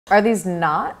Are these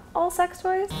not all sex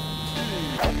toys?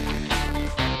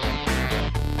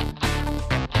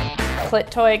 Clit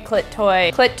toy, clit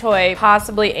toy, clit toy,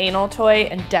 possibly anal toy,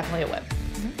 and definitely a whip.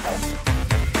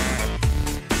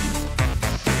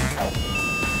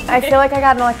 I feel like I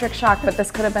got an electric shock, but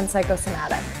this could have been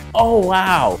psychosomatic. Oh,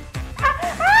 wow.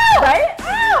 Right?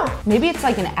 Ow! Maybe it's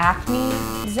like an acne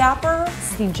zapper.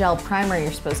 It's the gel primer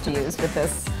you're supposed to use with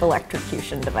this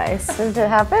electrocution device. Did it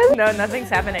happen? No, nothing's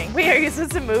happening. Wait, are you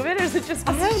supposed to move it or is it just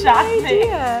supposed to shock me?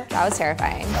 That was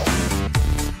terrifying.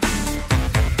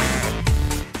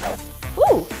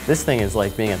 Ooh, This thing is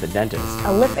like being at the dentist.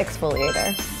 a lip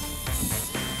exfoliator.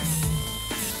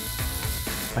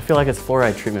 I feel like it's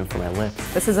fluoride treatment for my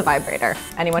lips. This is a vibrator.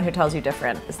 Anyone who tells you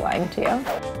different is lying to you.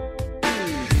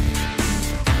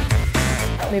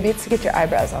 Maybe it's to get your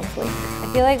eyebrows on fleek.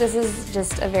 I feel like this is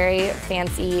just a very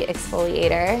fancy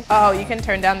exfoliator. Oh, you can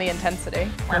turn down the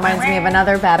intensity. Reminds me of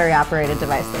another battery-operated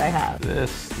device that I have.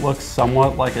 This looks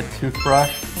somewhat like a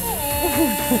toothbrush.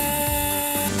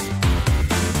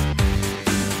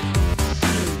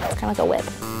 It's kind of like a whip.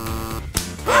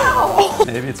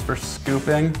 Maybe it's for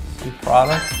scooping some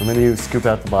product. And when you scoop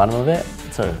out the bottom of it,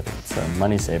 it's a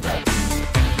money saver.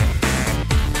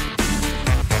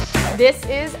 This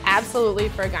is absolutely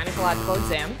for a gynecological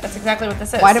exam. That's exactly what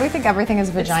this is. Why do we think everything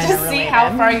is vagina to related? see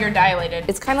how far you're dilated.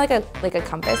 It's kind of like a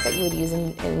compass that you would use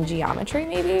in geometry,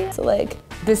 maybe. So like,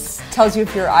 This tells you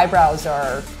if your eyebrows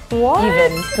are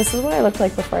even. this is what I looked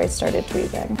like before I started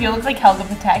tweezing. You look like Helga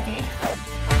Pataki.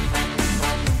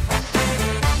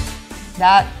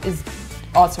 That is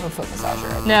also a foot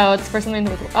massager. No, it's for something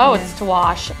to, it's to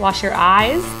wash your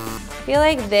eyes. I feel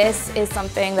like this is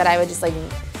something that I would just like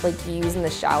use in the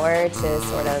shower to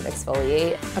sort of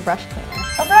exfoliate. A brush cleaner.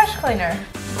 A brush cleaner.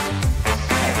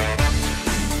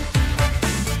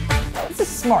 This is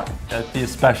smart. I'd be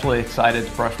especially excited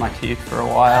to brush my teeth for a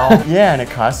while. Yeah, and it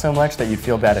costs so much that you'd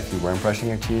feel bad if you weren't brushing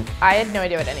your teeth. I had no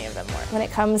idea what any of them were. When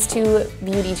it comes to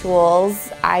beauty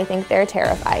tools, I think they're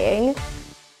terrifying.